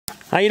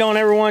How you doing,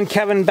 everyone?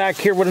 Kevin back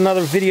here with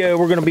another video.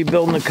 We're going to be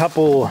building a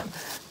couple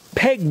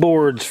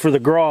pegboards for the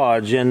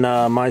garage, and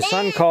my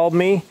son called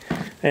me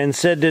and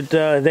said that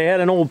they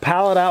had an old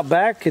pallet out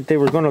back that they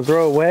were going to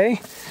throw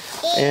away,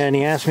 and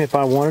he asked me if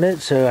I wanted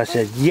it, so I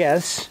said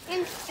yes.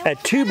 At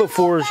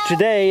 2x4s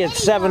today,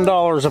 it's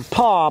 $7 a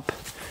pop.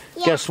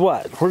 Guess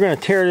what? We're going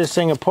to tear this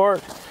thing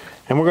apart,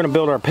 and we're going to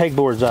build our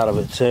pegboards out of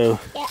it. So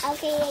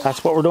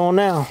that's what we're doing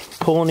now,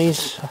 pulling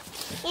this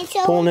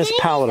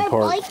pallet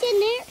apart.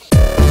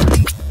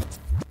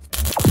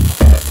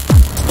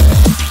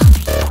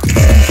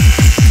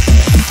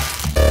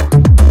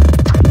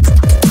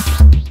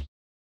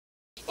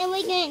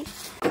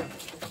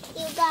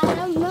 You got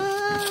a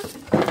mug.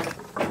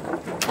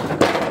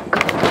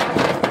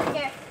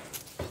 Here.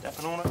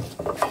 Stepping on it?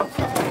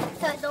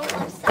 So it don't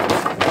upset.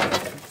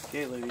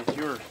 Okay, lady, it's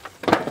yours.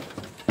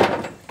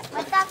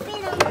 What's that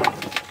feeling?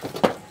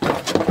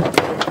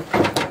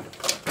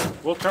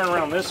 We'll turn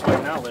around this way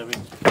now, Libby.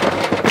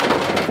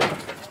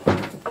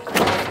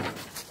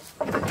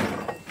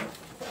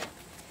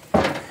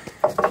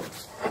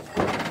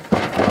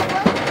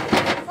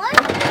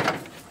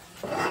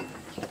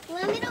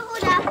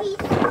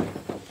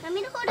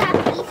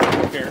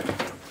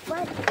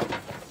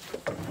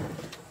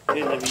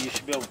 Hey, Libby, you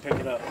should be able to pick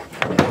it up.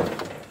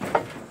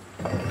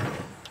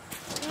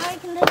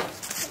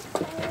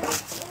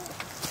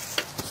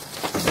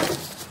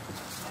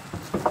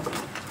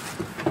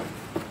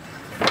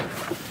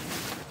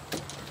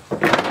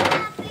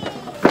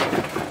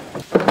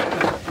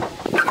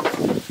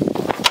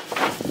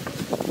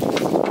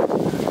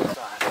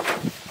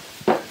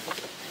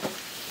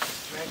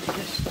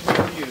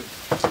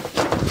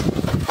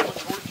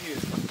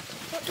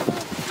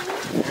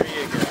 There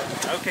you go.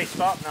 Okay,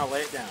 stop now.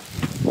 Lay it down.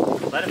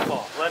 Let it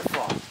fall. Let it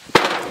fall.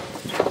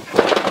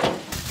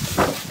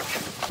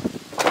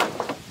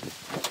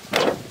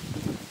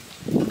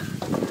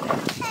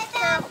 Hey,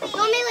 Pappy. You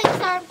want me to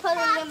start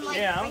putting them like?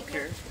 Yeah, I don't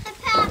care. Hey,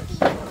 Pappy.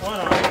 What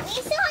on? We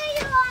saw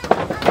you on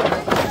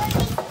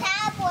Jody's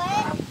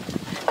tablet.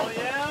 Oh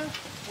yeah?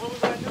 What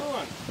was I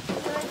doing?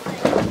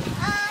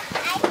 I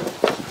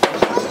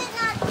wasn't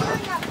not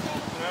doing nothing.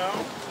 No.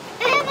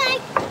 And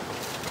like,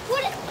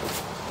 what?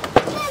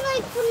 And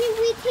like when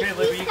we take Okay,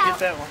 Libby, you these get out.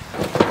 that one.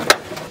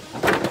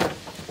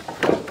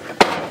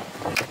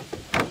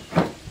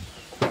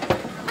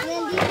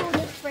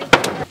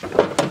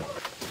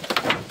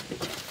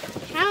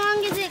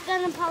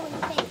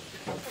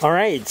 All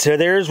right, so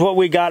there's what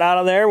we got out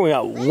of there. We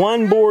got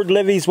one board.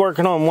 Livy's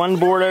working on one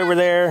board over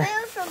there,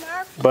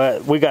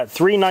 but we got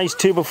 3 nice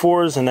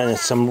 2x4s and then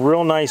some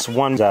real nice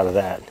ones out of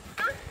that.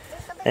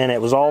 And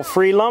it was all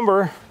free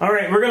lumber. All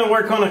right, we're gonna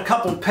work on a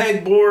couple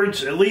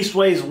pegboards. At least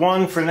weighs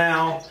 1 for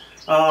now.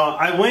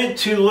 I went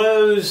to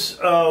Lowe's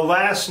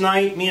last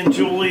night, me and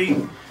Julie,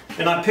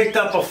 and I picked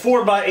up a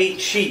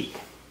 4x8 sheet.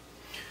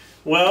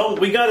 Well,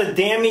 we got a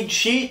damaged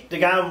sheet. The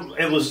guy,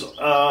 it was,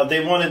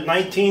 they wanted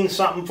 19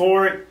 something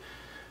for it.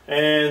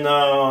 And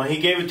he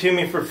gave it to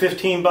me for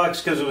 15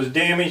 bucks because it was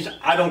damaged.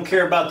 I don't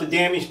care about the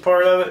damaged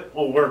part of it.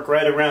 We'll work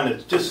right around it.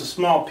 It's just a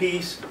small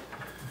piece.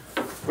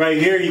 Right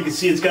here, you can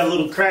see it's got a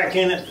little crack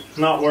in it.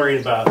 Not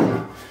worried about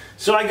it.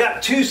 So I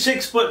got 2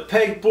 6-foot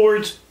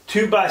pegboards,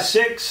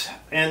 2x6,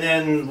 and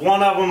then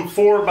one of them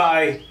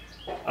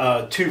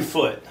 4x2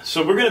 foot.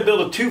 So we're going to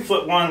build a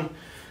 2-foot one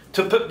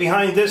to put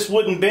behind this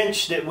wooden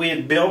bench that we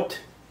had built.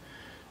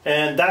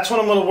 And that's what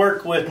I'm going to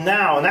work with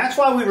now. And that's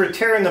why we were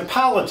tearing the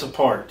pallets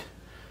apart.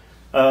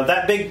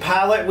 That big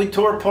pallet we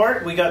tore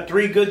apart, we got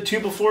 3 good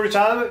 2x4s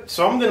out of it.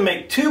 So I'm going to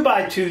make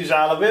 2x2s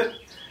out of it.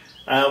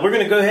 We're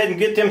going to go ahead and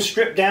get them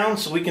stripped down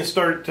so we can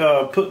start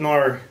putting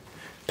our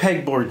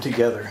pegboard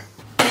together.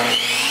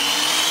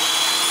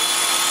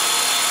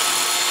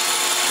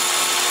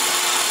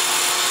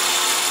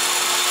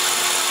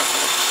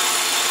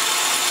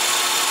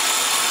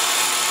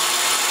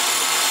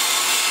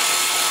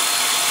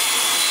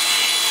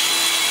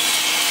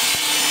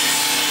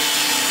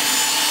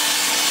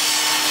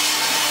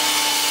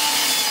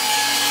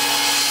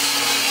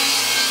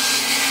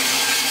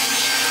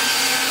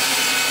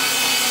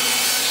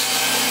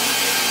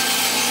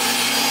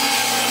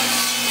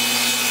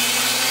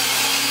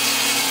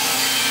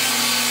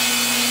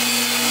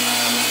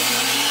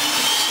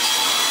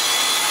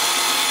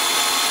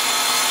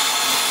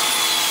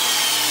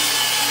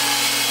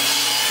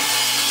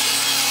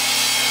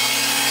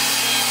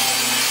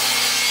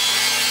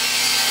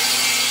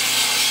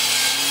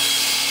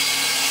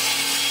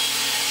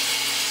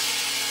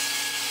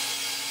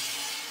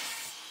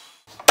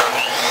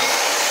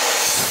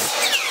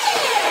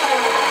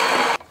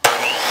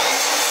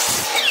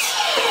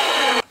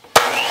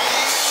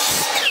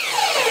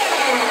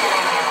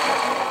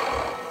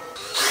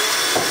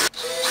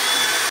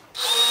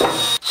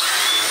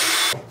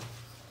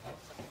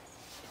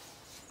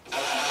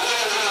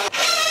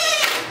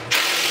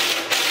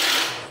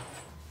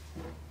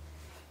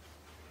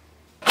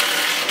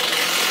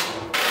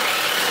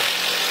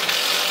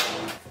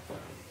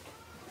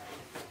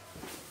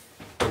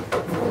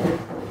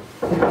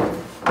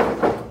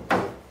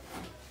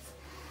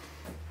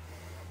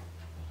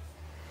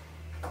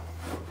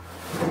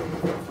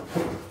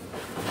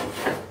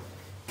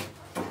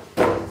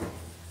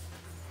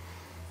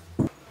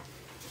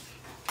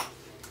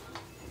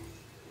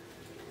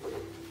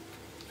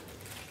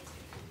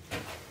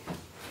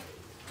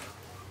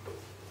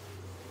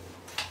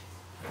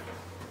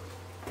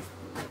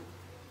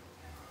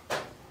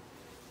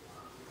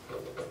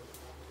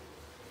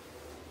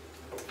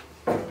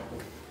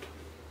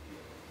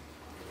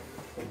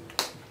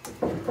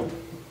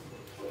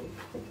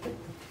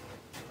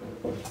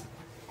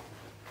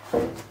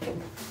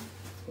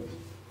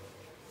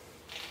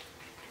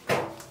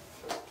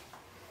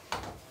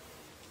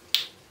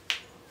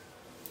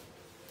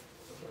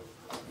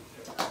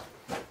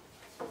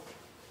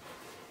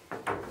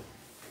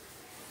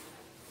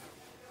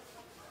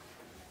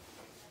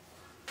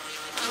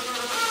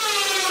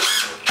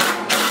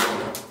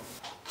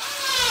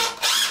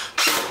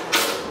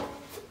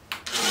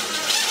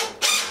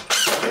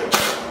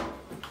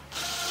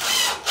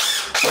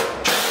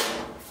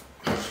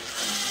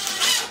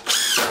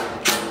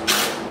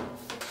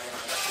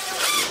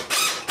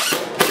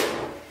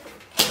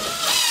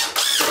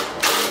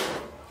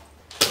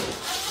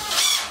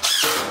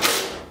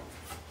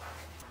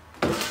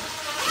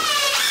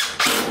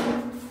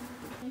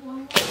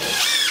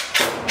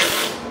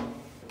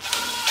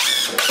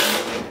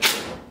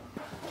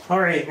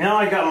 Alright, now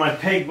I got my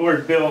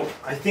pegboard built.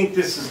 I think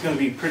this is going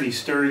to be pretty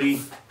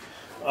sturdy.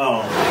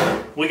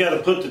 We got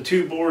to put the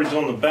two boards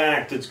on the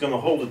back that's going to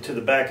hold it to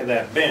the back of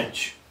that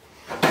bench.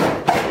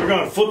 We're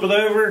going to flip it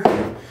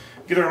over,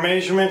 get our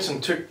measurements,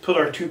 and put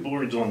our two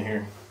boards on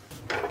here.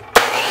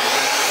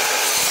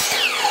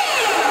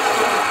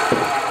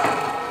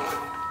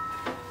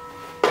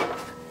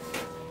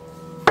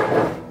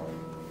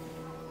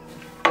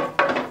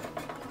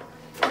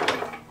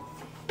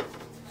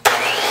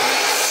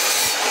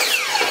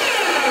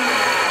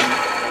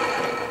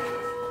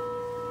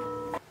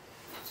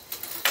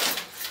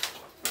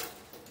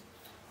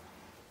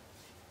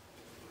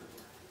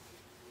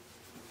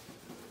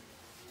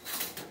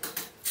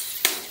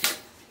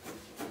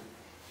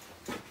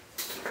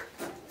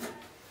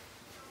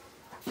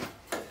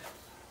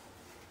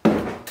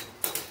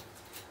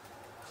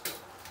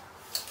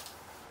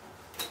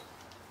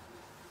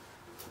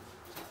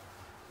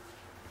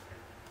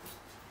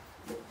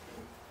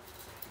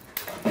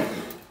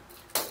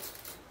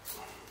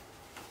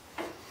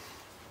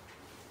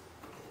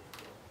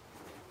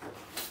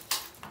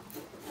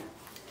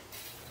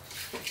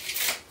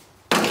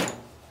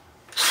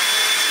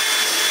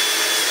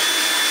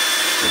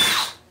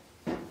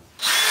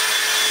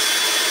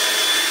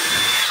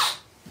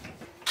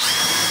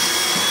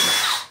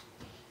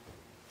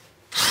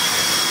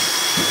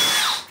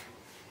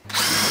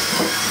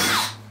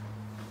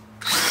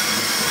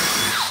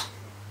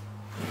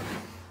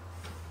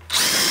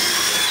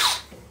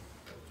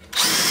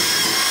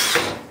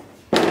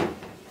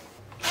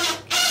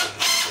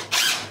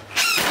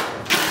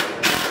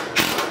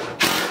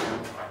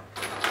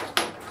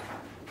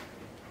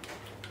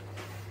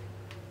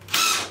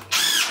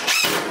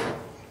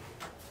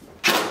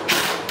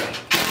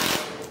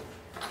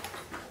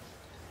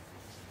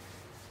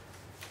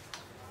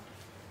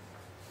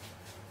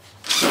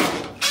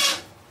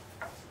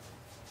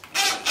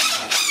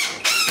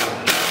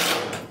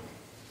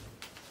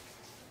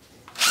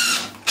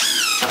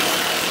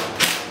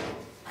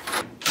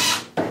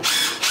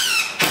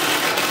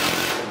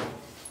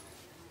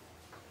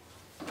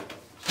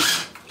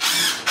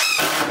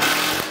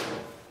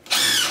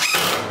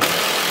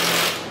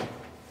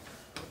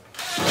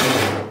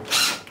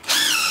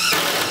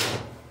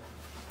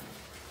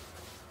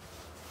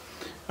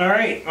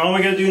 Alright, all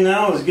we got to do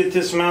now is get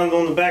this mounted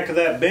on the back of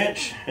that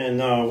bench, and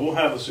we'll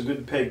have us a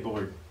good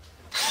pegboard.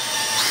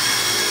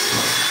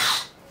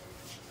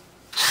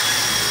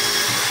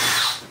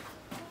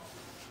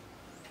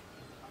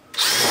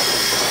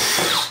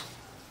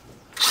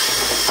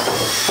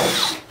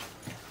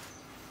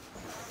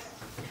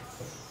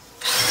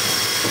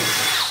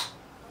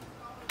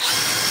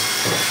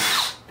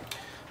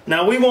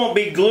 Now we won't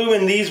be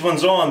gluing these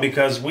ones on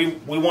because we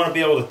want to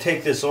be able to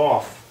take this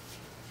off.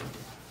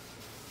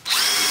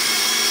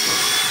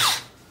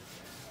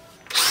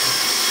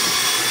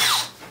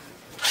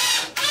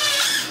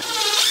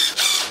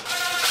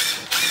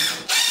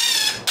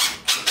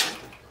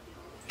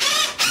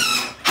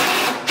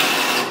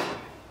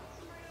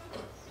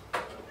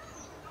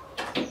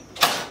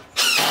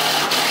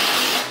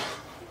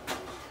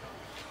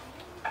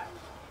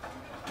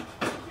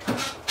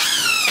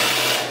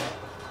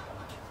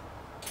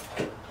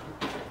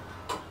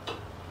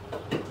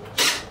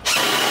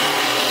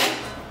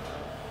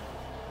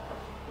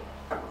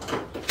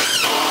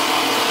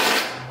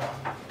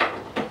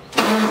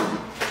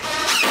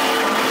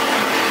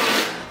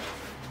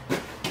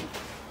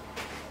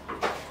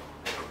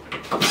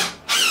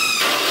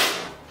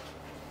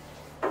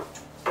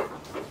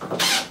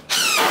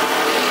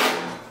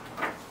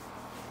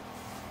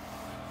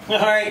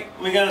 Alright,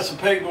 we got us a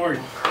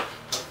pegboard.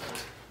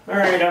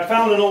 Alright, I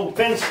found an old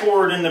fence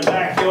board in the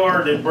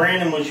backyard that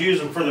Brandon was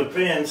using for the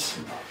fence.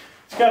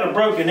 It's got a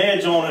broken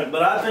edge on it,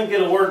 but I think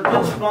it'll work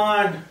just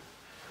fine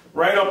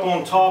right up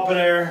on top of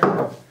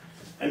there.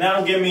 And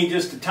that'll give me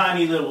just a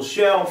tiny little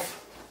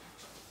shelf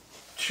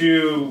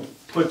to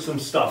put some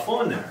stuff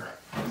on there.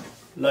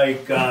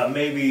 Like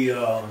maybe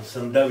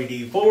some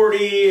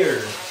WD-40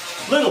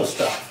 or little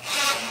stuff.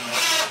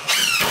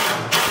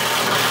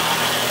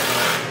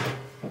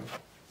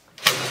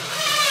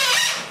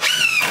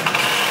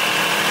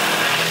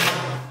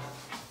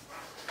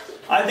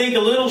 I think a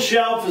little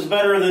shelf is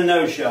better than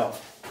no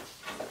shelf.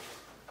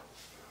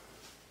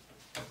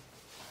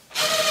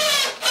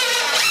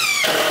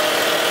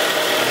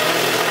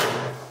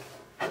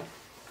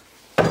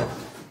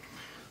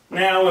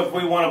 Now if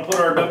we want to put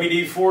our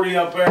WD-40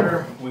 up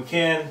there, we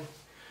can.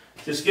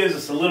 Just gives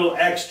us a little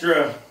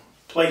extra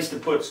place to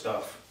put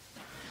stuff.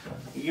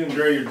 You can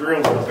drill your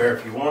drills up there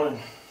if you want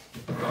it.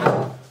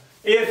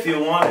 If you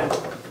want it.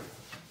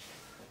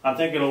 I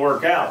think it'll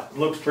work out. It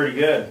looks pretty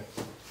good.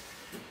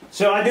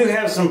 So I do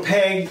have some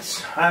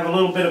pegs. I have a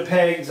little bit of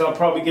pegs. I'll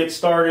probably get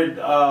started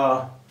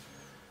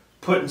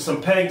putting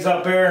some pegs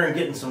up there and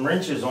getting some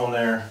wrenches on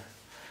there.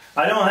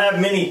 I don't have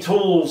many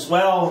tools.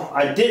 Well,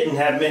 I didn't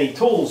have many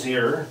tools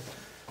here.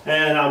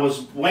 And I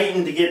was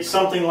waiting to get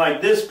something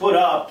like this put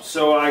up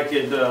so I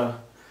could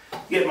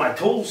get my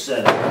tools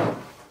set up.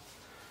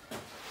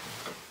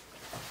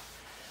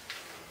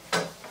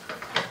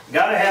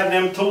 Got to have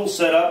them tools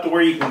set up to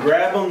where you can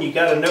grab them. You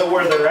got to know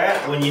where they're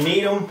at when you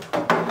need them.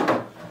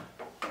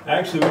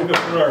 Actually, we're going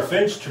to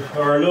put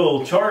our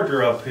little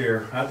charger up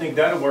here. I think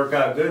that'll work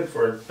out good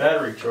for a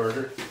battery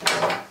charger.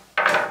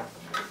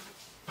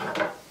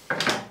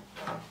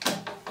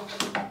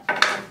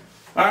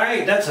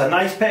 Alright, that's a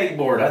nice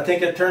pegboard. I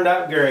think it turned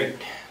out great.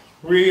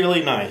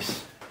 Really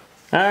nice.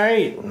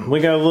 Alright, we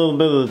got a little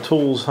bit of the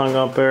tools hung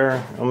up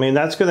there. I mean,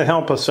 that's going to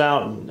help us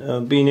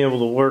out being able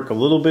to work a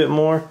little bit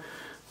more.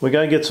 We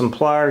got to get some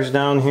pliers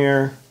down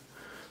here.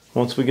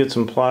 Once we get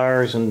some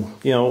pliers and,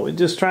 you know,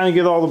 just trying to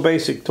get all the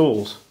basic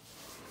tools.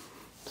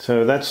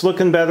 So that's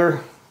looking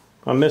better.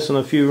 I'm missing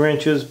a few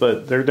wrenches,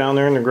 but they're down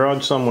there in the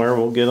garage somewhere.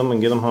 We'll get them and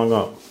get them hung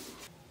up.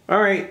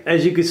 Alright,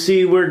 as you can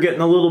see, we're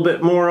getting a little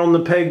bit more on the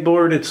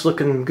pegboard. It's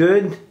looking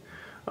good.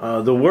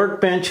 The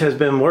workbench has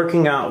been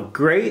working out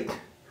great.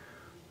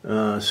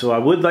 So I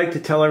would like to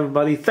tell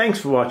everybody, thanks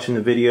for watching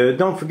the video.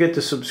 Don't forget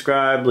to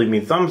subscribe, leave me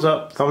a thumbs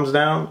up, thumbs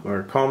down,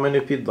 or comment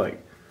if you'd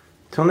like.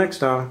 Till next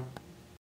time.